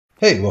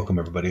Hey, welcome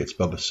everybody. It's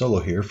Bubba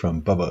Solo here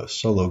from Bubba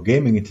Solo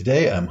Gaming, and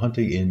today I'm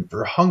hunting in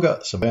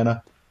Virunga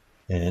Savannah,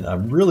 and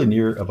I'm really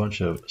near a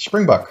bunch of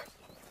Springbok.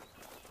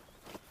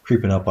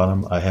 Creeping up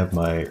on them, I have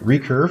my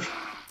Recurve.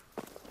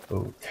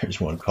 Oh,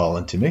 there's one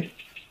calling to me.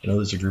 I know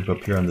there's a group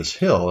up here on this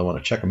hill. I want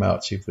to check them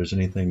out, see if there's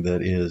anything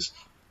that is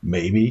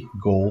maybe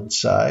gold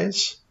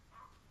size.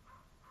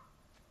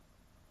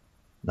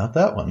 Not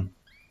that one.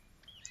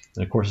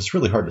 And of course, it's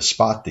really hard to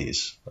spot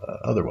these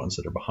other ones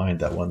that are behind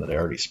that one that I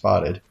already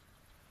spotted.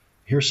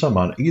 Here's some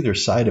on either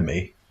side of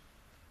me.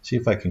 See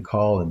if I can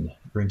call and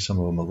bring some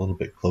of them a little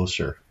bit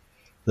closer.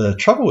 The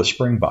trouble with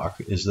Springbok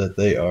is that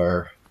they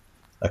are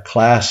a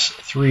class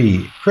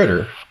 3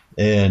 critter,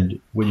 and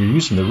when you're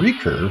using the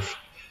recurve,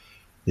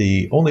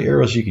 the only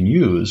arrows you can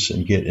use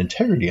and get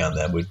integrity on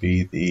them would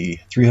be the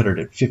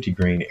 350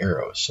 grain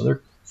arrows. So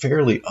they're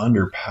fairly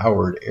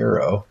underpowered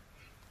arrow.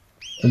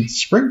 And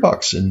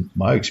Springboks, in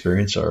my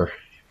experience, are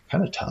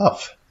kind of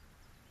tough.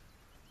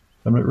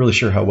 I'm not really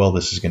sure how well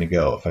this is going to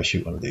go if I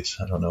shoot one of these.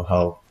 I don't know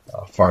how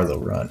far they'll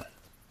run.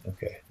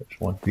 Okay, there's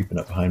one creeping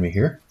up behind me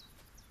here.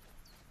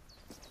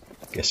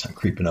 Guess I'm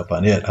creeping up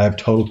on it. I have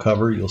total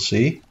cover, you'll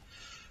see.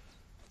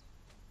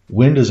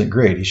 Wind isn't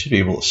great. He should be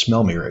able to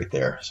smell me right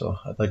there. So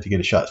I'd like to get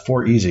a shot.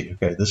 4 easy.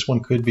 Okay, this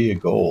one could be a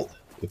gold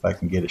if I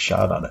can get a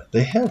shot on it.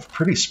 They have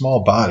pretty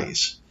small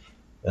bodies.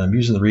 And I'm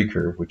using the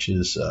recurve, which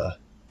is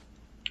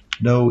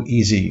no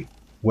easy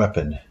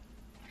weapon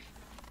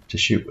to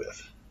shoot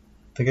with.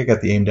 I think I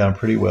got the aim down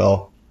pretty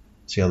well.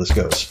 See how this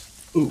goes.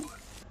 Ooh,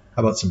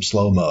 how about some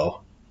slow-mo?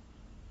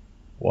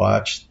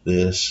 Watch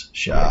this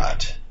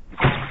shot.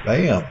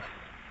 Bam.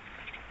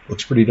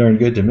 Looks pretty darn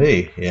good to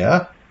me,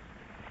 yeah?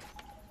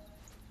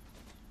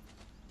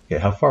 Okay,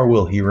 how far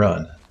will he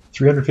run?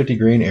 350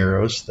 grain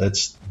arrows.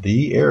 That's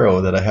the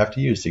arrow that I have to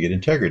use to get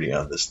integrity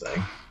on this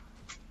thing.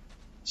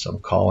 So I'm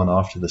calling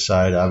off to the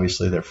side.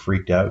 Obviously, they're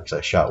freaked out because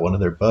I shot one of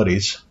their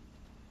buddies.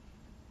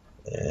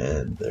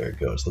 And there it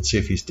goes. Let's see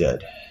if he's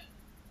dead.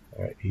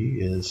 All right, he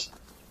is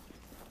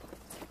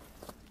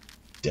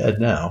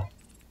dead now.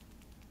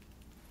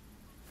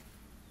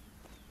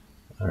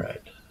 All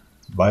right,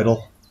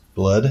 vital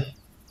blood.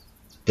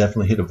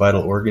 Definitely hit a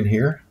vital organ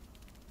here.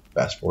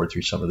 Fast forward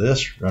through some of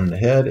this, running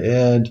ahead,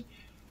 and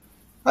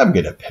I'm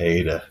going to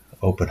pay to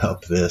open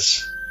up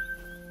this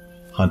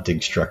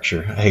hunting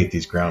structure. I hate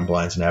these ground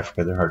blinds in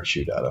Africa. They're hard to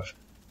shoot out of.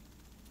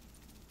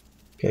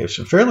 Okay, it's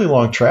a fairly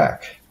long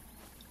track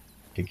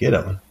to get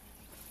him.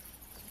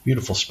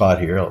 Beautiful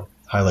spot here. I'll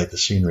highlight the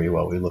scenery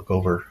while we look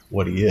over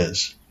what he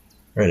is.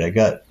 All right, I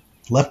got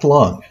left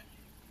lung.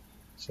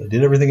 So I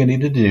did everything I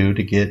needed to do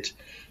to get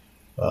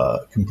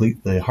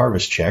complete the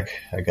harvest check.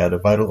 I got a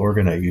vital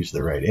organ. I used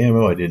the right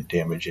ammo. I didn't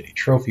damage any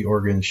trophy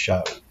organs.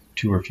 Shot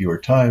 2 or fewer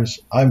times.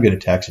 I'm going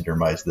to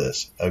taxidermize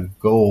this. A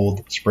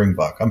gold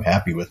Springbok. I'm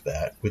happy with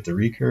that. With the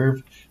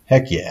recurve,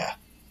 heck yeah.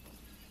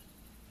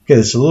 Okay,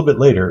 this is a little bit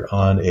later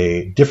on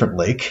a different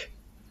lake,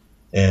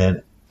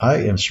 and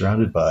I am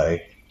surrounded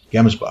by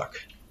Gemsbok.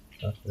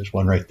 There's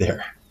one right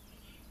there.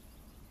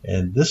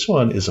 And this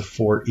one is a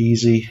 4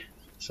 easy,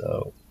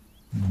 so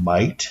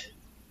might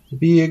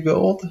be a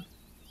gold.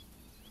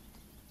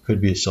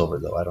 Could be a silver,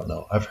 though. I don't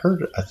know. I've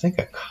heard, I think,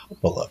 a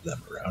couple of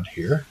them around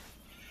here.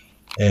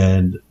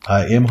 And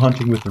I am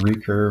hunting with the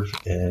recurve,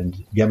 and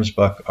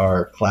Gemsbok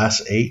are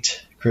class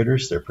 8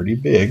 critters. They're pretty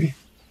big.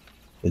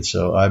 And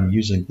so I'm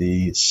using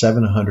the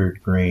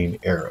 700 grain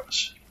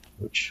arrows,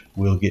 which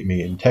will get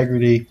me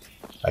integrity.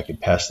 I can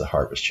pass the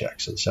harvest check.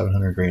 So the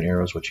 700 grain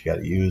arrows, what you got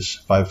to use.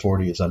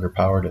 540 is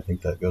underpowered. I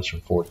think that goes from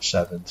 4 to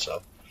 7.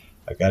 So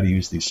I got to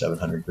use these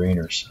 700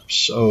 grainers. I'm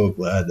so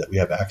glad that we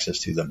have access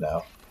to them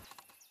now.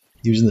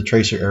 Using the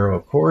tracer arrow,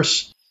 of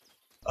course.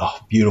 Oh,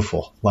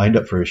 beautiful. Lined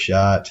up for a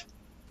shot.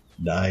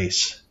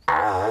 Nice.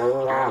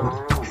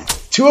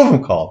 2 of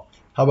them call.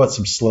 How about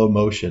some slow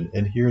motion?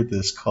 And hear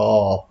this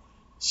call.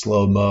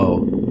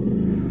 Slow-mo.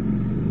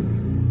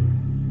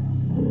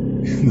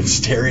 The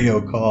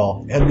stereo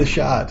call. And the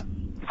shot.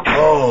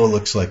 Oh,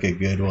 looks like a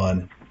good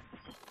one.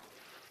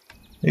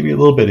 Maybe a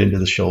little bit into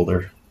the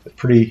shoulder, but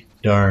pretty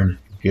darn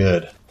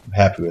good. I'm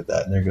happy with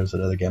that. And there goes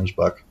another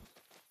Gemsbok.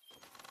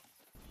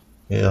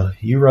 Yeah,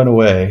 you run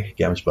away,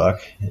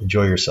 Gemsbok.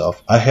 Enjoy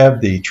yourself. I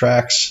have the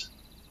tracks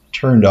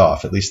turned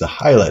off, at least the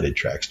highlighted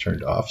tracks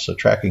turned off, so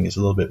tracking is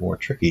a little bit more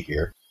tricky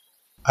here.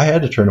 I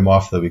had to turn them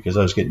off, though, because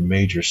I was getting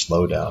major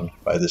slowdown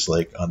by this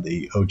lake on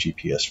the OG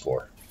PS4.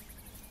 All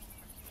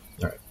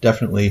right,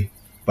 definitely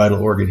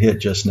vital organ hit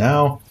just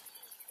now.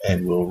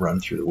 And we'll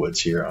run through the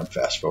woods here on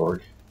fast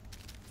forward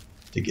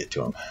to get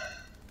to him.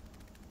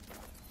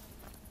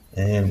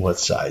 And what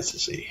size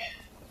is he?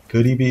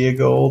 Could he be a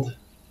gold?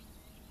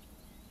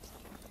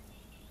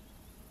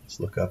 Let's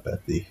look up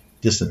at the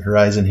distant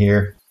horizon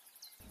here.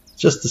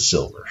 Just a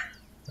silver.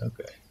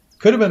 Okay.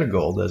 Could have been a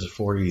gold as a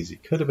 4 easy.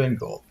 Could have been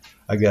gold.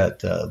 I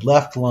got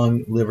left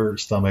lung, liver,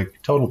 stomach,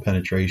 total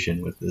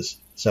penetration with this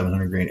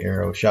 700 grain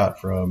arrow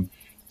shot from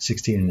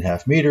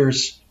 16.5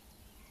 meters.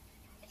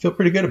 Feel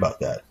pretty good about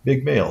that.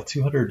 Big male,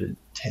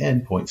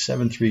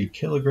 210.73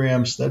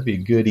 kilograms. That'd be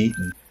good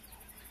eating.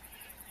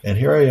 And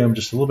here I am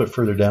just a little bit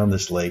further down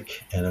this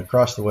lake, and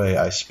across the way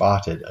I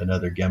spotted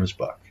another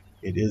Gemsbok.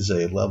 It is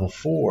a level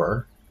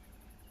 4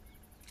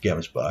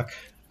 Gemsbok,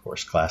 of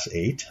course class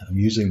 8. I'm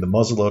using the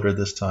muzzleloader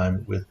this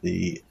time with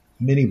the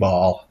mini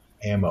ball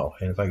ammo.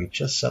 And if I could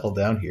just settle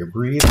down here,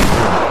 breathe.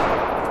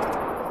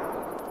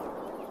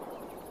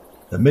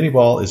 The mini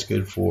ball is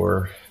good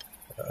for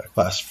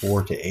class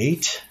 4 to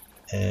 8,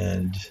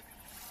 and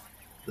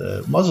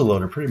the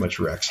muzzleloader pretty much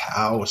wrecks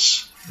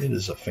house. It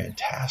is a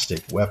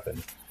fantastic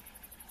weapon.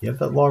 You have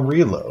that long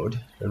reload.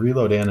 The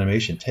reload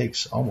animation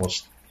takes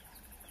almost,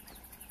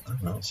 I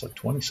don't know, it's like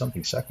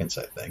 20-something seconds,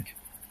 I think.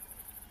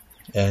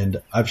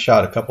 And I've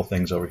shot a couple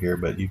things over here,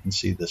 but you can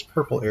see this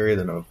purple area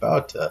that I'm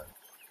about to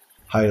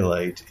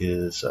highlight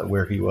is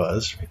where he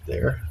was, right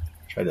there.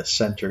 Try to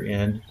center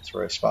in. That's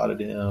where I spotted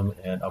him,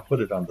 and I'll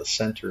put it on the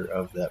center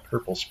of that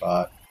purple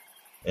spot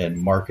and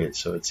mark it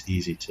so it's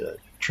easy to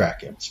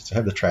track him. Since I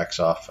have the tracks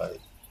off, I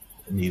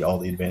need all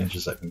the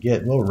advantages I can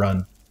get. We'll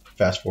run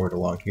fast forward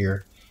along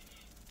here.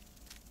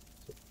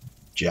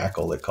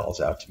 Jackal that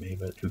calls out to me,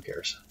 but who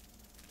cares?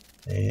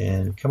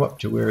 And come up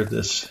to where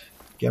this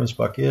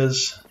Gemsbok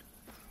is.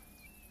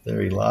 There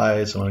he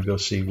lies. I want to go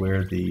see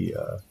where the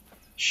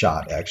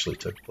shot actually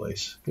took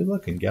place. Good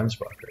looking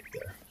Gemsbok right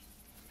there.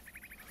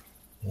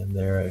 And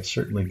there I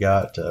certainly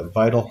got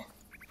vital.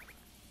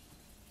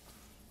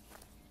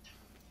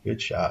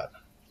 Good shot.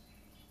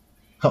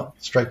 Oh,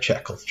 strike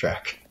check with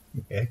track.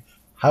 Okay,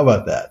 how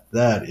about that?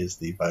 That is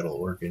the vital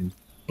organ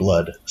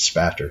blood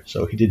spatter.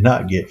 So he did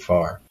not get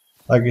far.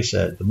 Like I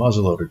said, the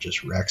muzzleloader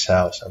just wrecks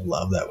house. I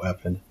love that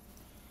weapon.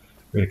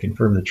 We're going to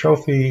confirm the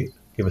trophy,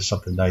 give us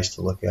something nice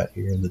to look at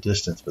here in the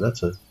distance. But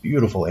that's a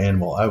beautiful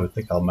animal. I would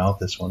think I'll mount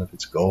this one if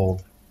it's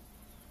gold.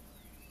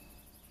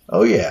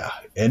 Oh yeah,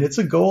 and it's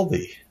a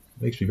goldie.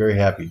 Makes me very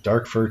happy.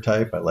 Dark fur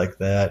type, I like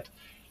that.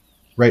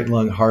 Right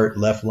lung, heart,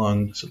 left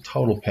lung, so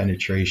total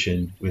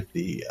penetration with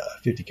the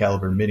 50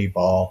 caliber mini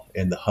ball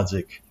and the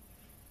Hunzik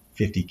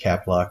 50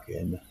 cap lock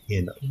in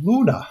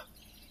Luna.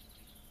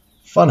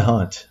 Fun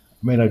hunt.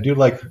 I mean, I do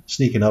like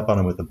sneaking up on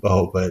him with the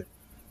bow, but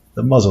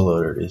the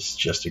muzzleloader is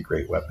just a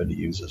great weapon to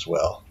use as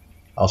well.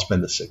 I'll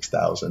spend the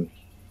 6,000.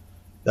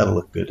 That'll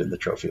look good in the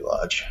trophy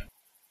lodge.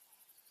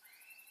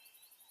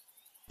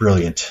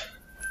 Brilliant.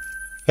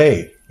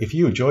 Hey, if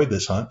you enjoyed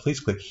this hunt,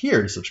 please click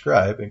here to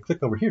subscribe and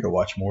click over here to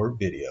watch more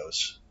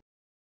videos.